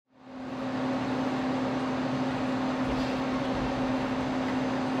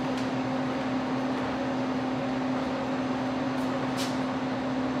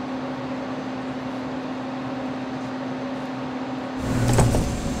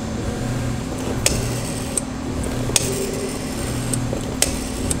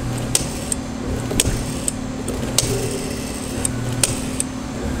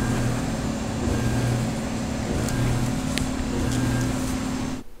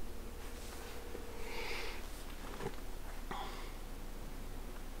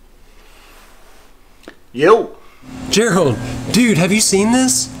Yo! Gerald, dude, have you seen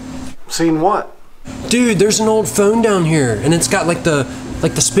this? Seen what? Dude, there's an old phone down here, and it's got like the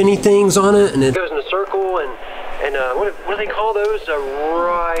spinny things on it, and it goes in a circle, and what do they call those?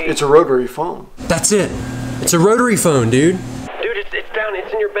 It's a rotary phone. That's it. It's a rotary phone, dude. Dude,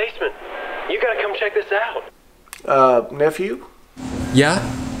 it's in your basement. You gotta come check this out. Nephew? Yeah?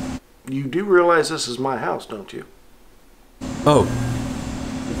 You do realize this is my house, don't you? Oh.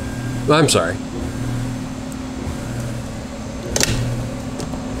 I'm sorry.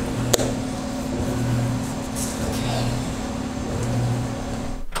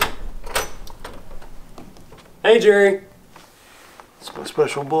 Hey, Jerry. It's my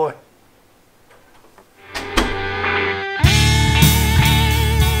special boy.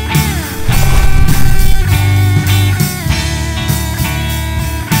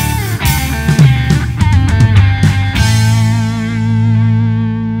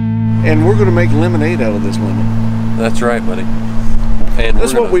 And we're going to make lemonade out of this lemon. That's right, buddy. And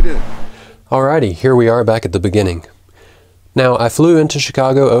that's what we do. Alrighty, here we are back at the beginning. Now, I flew into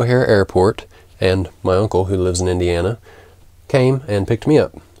Chicago O'Hare Airport, and my uncle, who lives in Indiana, came and picked me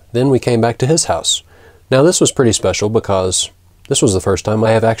up. Then we came back to his house. Now, this was pretty special because this was the first time I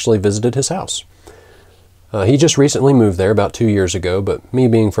have actually visited his house. He just recently moved there about 2 years ago, but me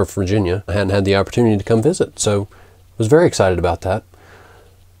being from Virginia, I hadn't had the opportunity to come visit, so I was very excited about that.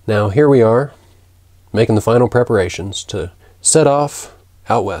 Now, here we are, making the final preparations to set off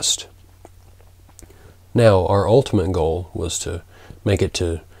out west. Now, our ultimate goal was to make it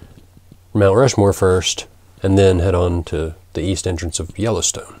to Mount Rushmore first, and then head on to the east entrance of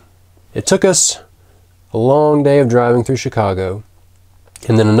Yellowstone. It took us a long day of driving through Chicago,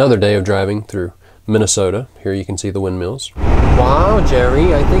 and then another day of driving through Minnesota. Here you can see the windmills. Wow,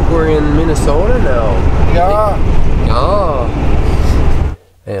 Jerry, I think we're in Minnesota now. Yeah. Yeah.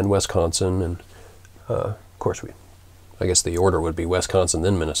 And Wisconsin, and of course I guess the order would be Wisconsin,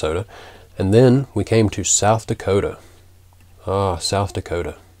 then Minnesota. And then we came to South Dakota. Ah, South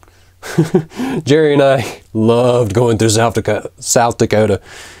Dakota. Jerry and I loved going through South Dakota.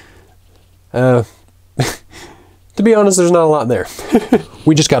 To be honest, there's not a lot there.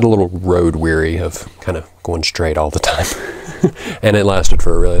 We just got a little road weary of kind of going straight all the time. And it lasted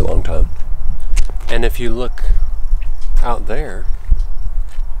for a really long time. And if you look out there,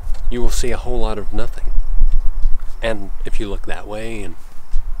 you will see a whole lot of nothing. And if you look that way and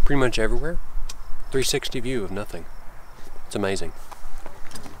pretty much everywhere, 360 view of nothing. It's amazing.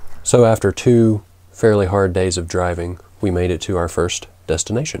 So after 2 fairly hard days of driving, we made it to our first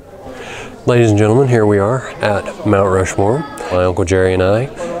destination. Ladies and gentlemen, here we are at Mount Rushmore. My Uncle Jerry and I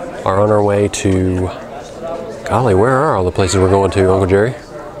are on our way to, golly, where are all the places we're going to, Uncle Jerry?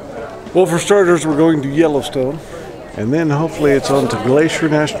 Well, for starters, we're going to Yellowstone, and then hopefully it's on to Glacier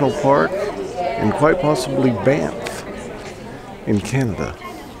National Park, and quite possibly Banff in Canada.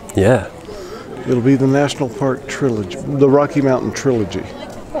 Yeah. It'll be the National Park Trilogy, the Rocky Mountain Trilogy.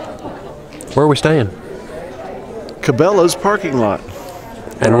 Where are we staying? Cabela's parking lot.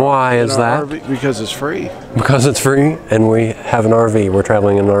 And why is that? RV, because it's free. Because it's free, and we have an RV. We're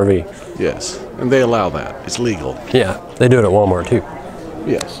traveling in an RV. Yes, and they allow that. It's legal. Yeah, they do it at Walmart too.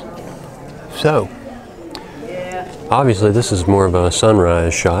 Yes. So, obviously this is more of a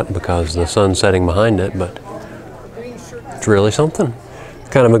sunrise shot because the sun's setting behind it, but it's really something.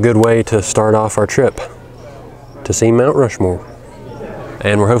 Kind of a good way to start off our trip to see Mount Rushmore.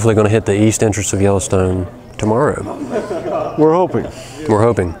 And we're hopefully going to hit the east entrance of Yellowstone tomorrow. We're hoping. We're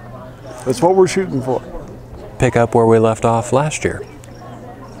hoping. That's what we're shooting for. Pick up where we left off last year.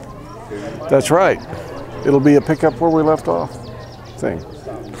 That's right. It'll be a pick up where we left off thing.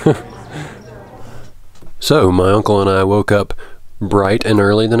 So my uncle and I woke up bright and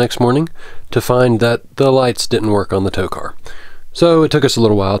early the next morning to find that the lights didn't work on the tow car. So it took us a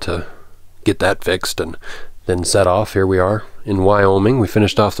little while to get that fixed and then set off. Here we are in Wyoming. We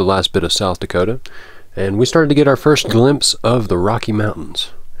finished off the last bit of South Dakota, and we started to get our first glimpse of the Rocky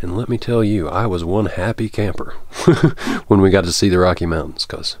Mountains. And let me tell you, I was one happy camper when we got to see the Rocky Mountains,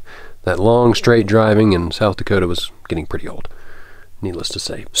 because that long straight driving in South Dakota was getting pretty old, needless to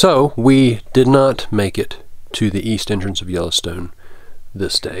say. So we did not make it to the east entrance of Yellowstone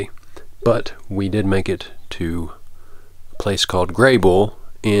this day, but we did make it to a place called Gray Bull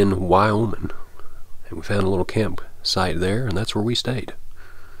in Wyoming. And we found a little campsite there, and that's where we stayed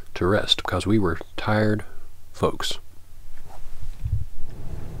to rest because we were tired folks.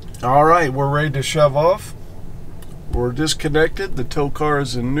 All right, we're ready to shove off. We're disconnected. The tow car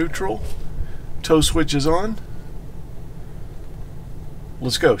is in neutral. Tow switch is on.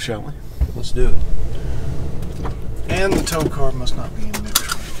 Let's go, shall we? Let's do it. And the tow car must not be in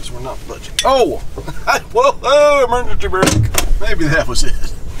neutral because we're not budging. Oh! Whoa! Emergency brake. Maybe that was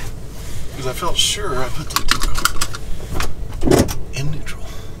it. Because I felt sure I put the in neutral.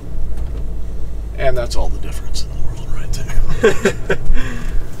 And that's all the difference in the world right there.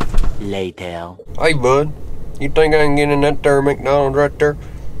 Later. Hey, bud. You think I can get in that there McDonald's right there?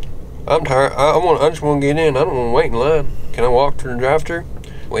 I'm tired. I just want to get in. I don't want to wait in line. Can I walk to the drive-thru?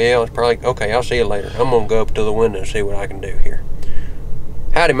 Well, it's probably okay. I'll see you later. I'm gonna go up to the window and see what I can do here.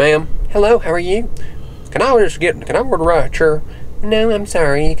 Howdy, ma'am. Hello. How are you? Can I order right? Sure. No, I'm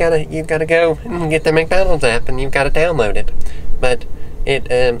sorry. You've got to go and get the McDonald's app, and you've got to download it. But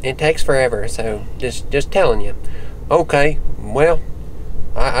it takes forever. So just telling you. Okay. Well,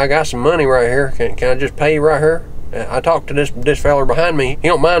 I got some money right here. Can I just pay you right here? I talked to this feller behind me. He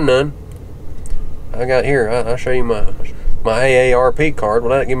don't mind none. I got here. I'll show you my AARP card.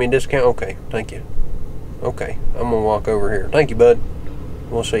 Will that give me a discount? Okay, thank you. Okay, I'm gonna walk over here. Thank you, bud.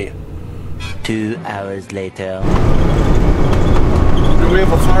 We'll see you. 2 hours later. Do we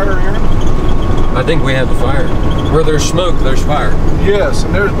have a fire here? I think we have a fire. Where there's smoke, there's fire. Yes,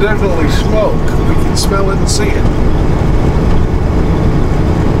 and there's definitely smoke. We can smell it and see it.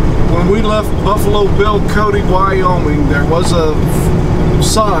 When we left Buffalo Bill Cody, Wyoming, there was a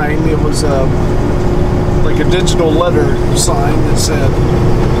sign. It was like a digital letter sign that said,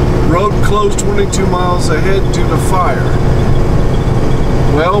 "Road closed 22 miles ahead due to fire."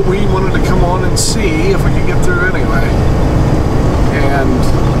 Well, we wanted to come on and see if we could get through anyway. And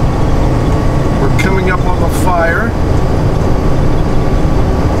we're coming up on the fire.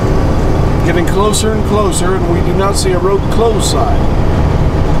 Getting closer and closer, and we do not see a road closed sign.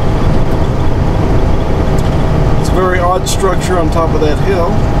 It's a very odd structure on top of that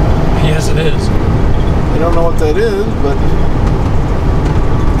hill. Yes, it is. I don't know what that is, but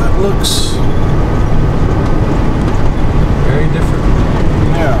that looks Very different.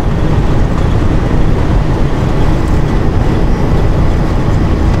 yeah.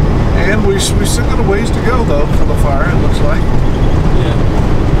 And we still got a ways to go though for the fire. It looks like. Yeah.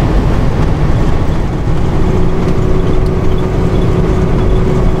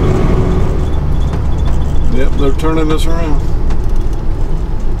 Yep, they're turning us around.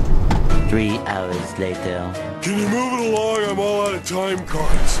 3 hours later. Can you move it along? I'm all out of time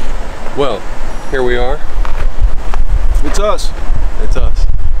cards. Well, here we are. It's us. It's us.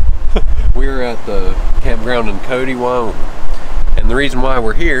 We're at the campground in Cody, Wyoming. And the reason why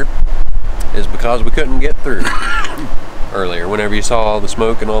we're here is because we couldn't get through earlier, whenever you saw all the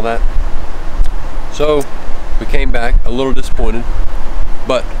smoke and all that. So we came back a little disappointed,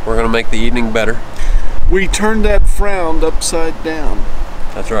 but we're gonna make the evening better. We turned that frown upside down,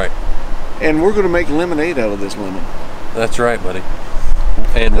 That's right. and we're going to make lemonade out of this lemon. That's right, buddy.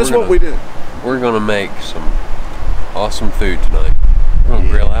 And That's what we do. We're gonna make some awesome food tonight. We're gonna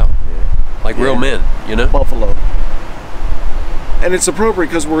grill out. Like real men, you know? Buffalo. And it's appropriate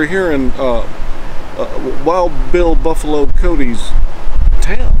because we're here in Wild Bill Buffalo Cody's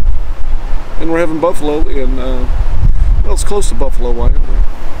town. And we're having buffalo in, well, it's close to Buffalo, Wyoming.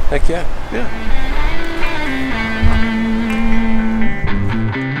 Heck yeah. Yeah.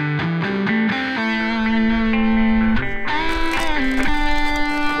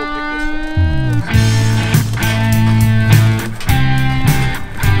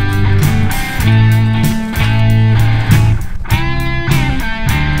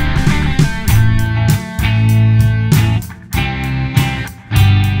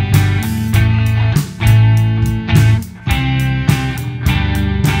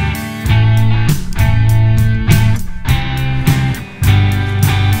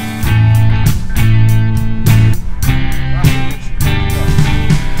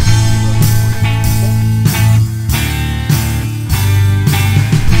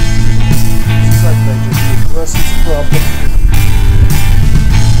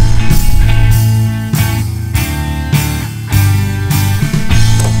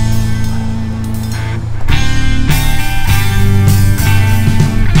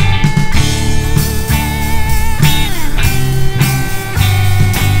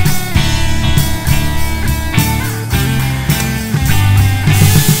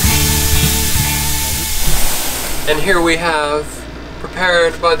 And here we have,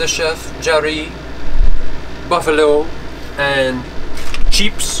 prepared by the chef, Jerry, buffalo, and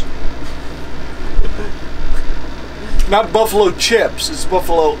chips. Not buffalo chips, it's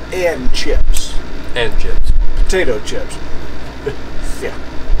buffalo and chips. And chips. Potato chips. Yeah.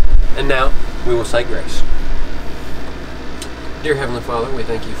 And now, we will say grace. Dear Heavenly Father, we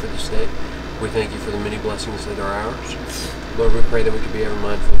thank you for this day. We thank you for the many blessings that are ours. Lord, we pray that we can be ever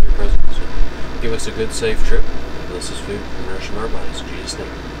mindful of your presence. Give us a good, safe trip. Bless this food and nourishing our bodies. In Jesus' name.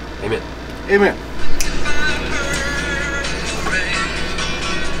 Amen. Amen.